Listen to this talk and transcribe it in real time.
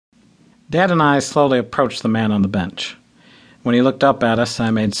Dad and I slowly approached the man on the bench. When he looked up at us,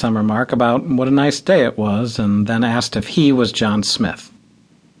 I made some remark about what a nice day it was, and then asked if he was John Smith.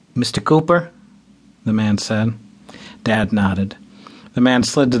 "Mr. Cooper?" the man said. Dad nodded. The man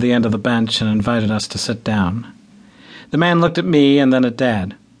slid to the end of the bench and invited us to sit down. The man looked at me and then at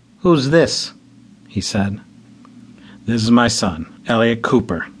Dad. "Who's this?" he said. "This is my son, Elliot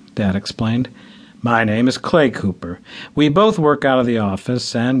Cooper," Dad explained. "My name is Clay Cooper. We both work out of the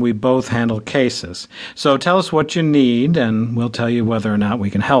office, and we both handle cases. So tell us what you need, and we'll tell you whether or not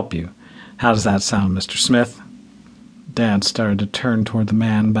we can help you. How does that sound, Mr. Smith?" Dad started to turn toward the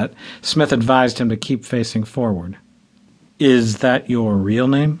man, but Smith advised him to keep facing forward. "Is that your real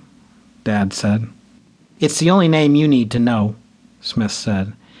name?" Dad said. "It's the only name you need to know," Smith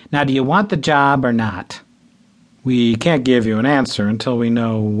said. "Now, do you want the job or not?" "We can't give you an answer until we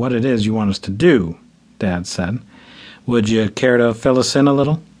know what it is you want us to do," Dad said. "Would you care to fill us in a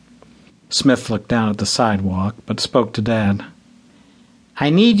little?" Smith looked down at the sidewalk, but spoke to Dad. "I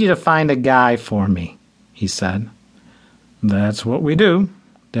need you to find a guy for me," he said. "That's what we do,"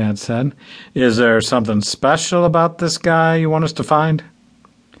 Dad said. "Is there something special about this guy you want us to find?"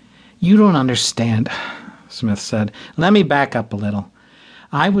 "You don't understand," Smith said. "Let me back up a little.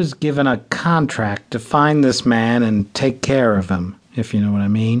 I was given a contract to find this man and take care of him, if you know what I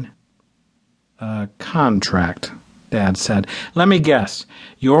mean." "A contract," Dad said. "Let me guess.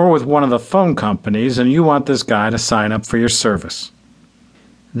 You're with one of the phone companies and you want this guy to sign up for your service."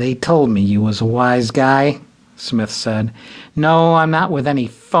 "They told me you was a wise guy," Smith said. "No, I'm not with any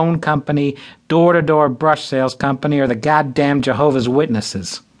phone company, door-to-door brush sales company, or the goddamn Jehovah's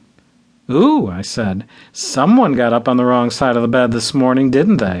Witnesses." "Ooh," I said. "Someone got up on the wrong side of the bed this morning,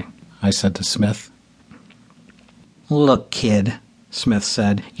 didn't they?" I said to Smith. "Look, kid," Smith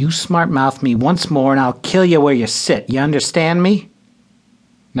said, "you smart-mouth me once more and I'll kill you where you sit. You understand me?"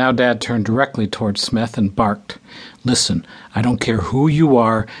 Now Dad turned directly toward Smith and barked, "Listen, I don't care who you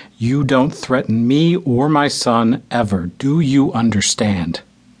are. You don't threaten me or my son ever. Do you understand?"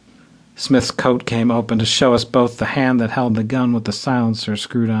 Smith's coat came open to show us both the hand that held the gun with the silencer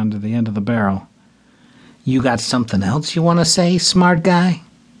screwed onto the end of the barrel. "You got something else you want to say, smart guy?"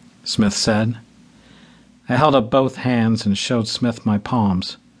 Smith said. I held up both hands and showed Smith my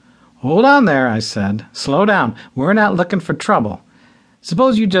palms. "Hold on there," I said. "Slow down. We're not looking for trouble.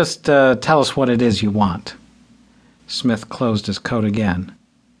 Suppose you just tell us what it is you want." Smith closed his coat again.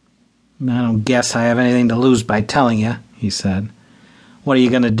 "I don't guess I have anything to lose by telling you," he said. "What are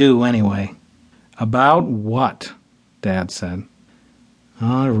you going to do, anyway?" "About what?" Dad said.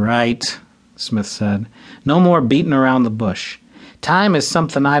 "All right," Smith said. "No more beating around the bush. Time is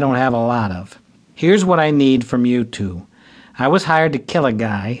something I don't have a lot of. Here's what I need from you two. I was hired to kill a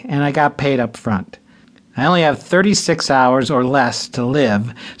guy, and I got paid up front. I only have 36 hours or less to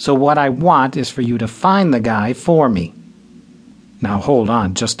live, so what I want is for you to find the guy for me." "Now hold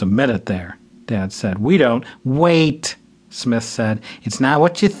on just a minute there," Dad said. "We don't—" "Wait," Smith said. "It's not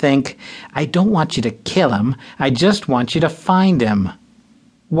what you think. I don't want you to kill him. I just want you to find him."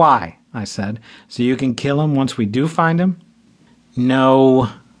 "Why?" I said. "So you can kill him once we do find him?" "No,"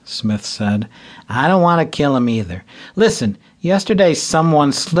 Smith said. "I don't want to kill him either. Listen, yesterday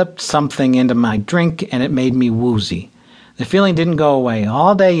someone slipped something into my drink and it made me woozy. The feeling didn't go away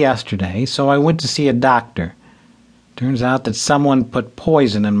all day yesterday, so I went to see a doctor. Turns out that someone put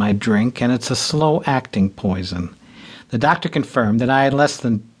poison in my drink, and it's a slow-acting poison. The doctor confirmed that I had less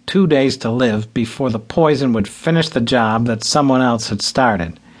than 2 days to live before the poison would finish the job that someone else had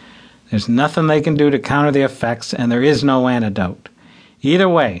started. There's nothing they can do to counter the effects, and there is no antidote. Either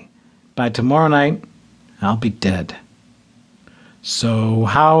way, by tomorrow night, I'll be dead." "So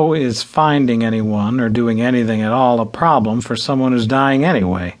how is finding anyone or doing anything at all a problem for someone who's dying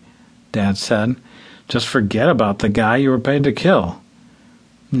anyway?" Dad said. "Just forget about the guy you were paid to kill."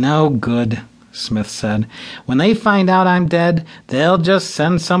 "No good," Smith said. "When they find out I'm dead, they'll just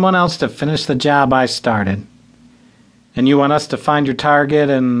send someone else to finish the job I started." "And you want us to find your target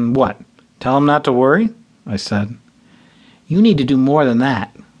and what? Tell him not to worry?" I said. "You need to do more than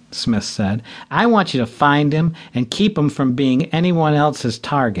that," Smith said. "I want you to find him and keep him from being anyone else's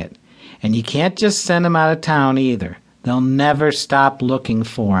target. And you can't just send him out of town either. They'll never stop looking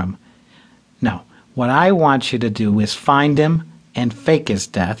for him. No, what I want you to do is find him and fake his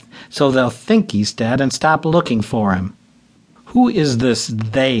death so they'll think he's dead and stop looking for him." "Who is this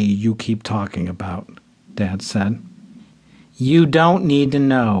they you keep talking about?" Dad said. "You don't need to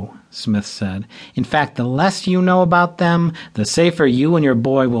know," Smith said. "In fact, the less you know about them, the safer you and your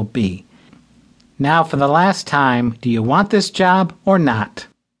boy will be. Now, for the last time, do you want this job or not?"